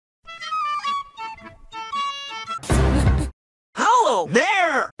Whoa,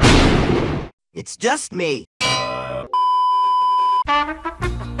 there! It's just me.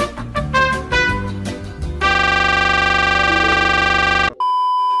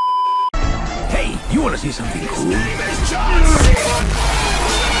 Hey, you wanna see something cool?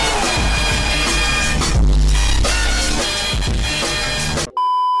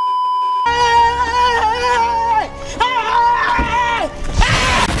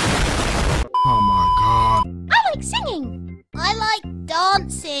 Oh my god. I like singing. I like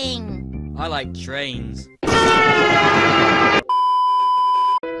dancing. I like trains.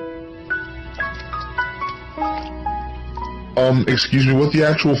 Excuse me, what the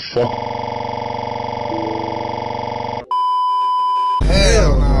actual fuck?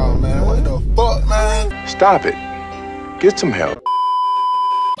 Hell no, man. What the fuck, man? Stop it. Get some help.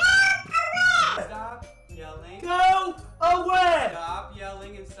 Stop yelling. Go away! Stop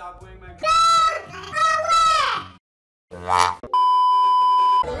yelling and stop wearing my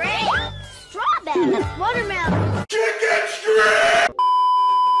Grape, strawberry, watermelon. Chicken strip!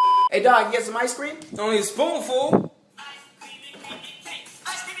 Hey dog, you get some ice cream? It's only a spoonful.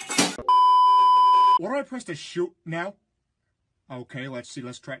 What do I press to shoot now? Okay, let's see,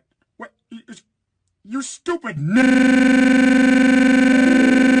 let's try. What? You stupid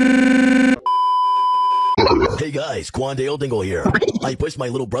Hey guys, Quandale Dingle here. I pushed my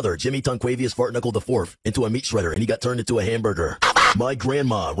little brother, Jimmy Tunquavius Fart Knuckle IV, into a meat shredder and he got turned into a hamburger. My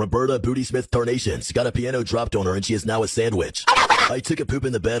grandma, Roberta Booty Smith Tarnations, got a piano dropped on her and she is now a sandwich. I took a poop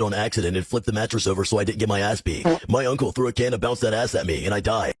in the bed on accident and flipped the mattress over so I didn't get my ass beat. My uncle threw a can of bounce that ass at me and I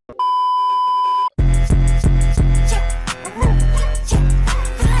died.